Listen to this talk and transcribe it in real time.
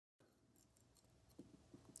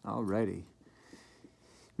Alrighty.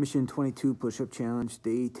 Mission 22 push-up challenge,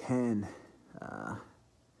 day 10.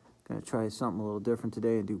 Gonna try something a little different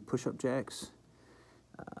today and do push-up jacks.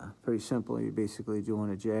 Pretty simple. You're basically doing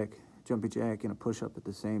a jumpy jack and a push-up at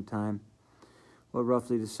the same time. Well,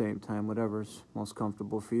 roughly the same time, whatever's most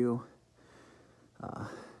comfortable for you.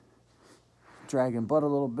 Dragging butt a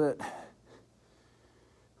little bit.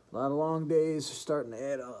 A lot of long days are starting to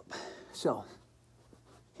add up. So,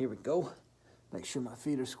 here we go. Make sure my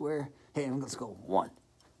feet are square. Hey, let's go. 1,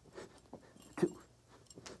 2,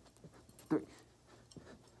 3,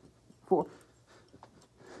 4,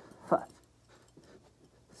 5,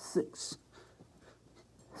 6,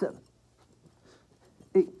 7,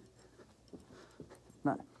 8,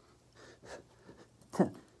 9,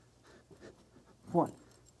 10. 1,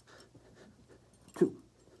 2,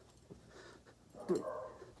 3,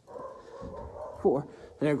 4.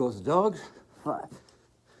 There goes the dogs. 5,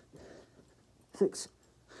 6,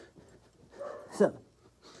 7,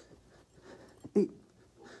 8,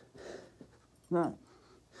 9,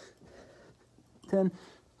 10.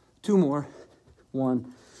 2 more.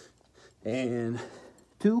 1 and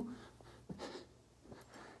 2.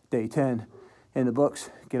 Day 10 in the books.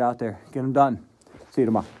 Get out there. Get them done. See you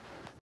tomorrow.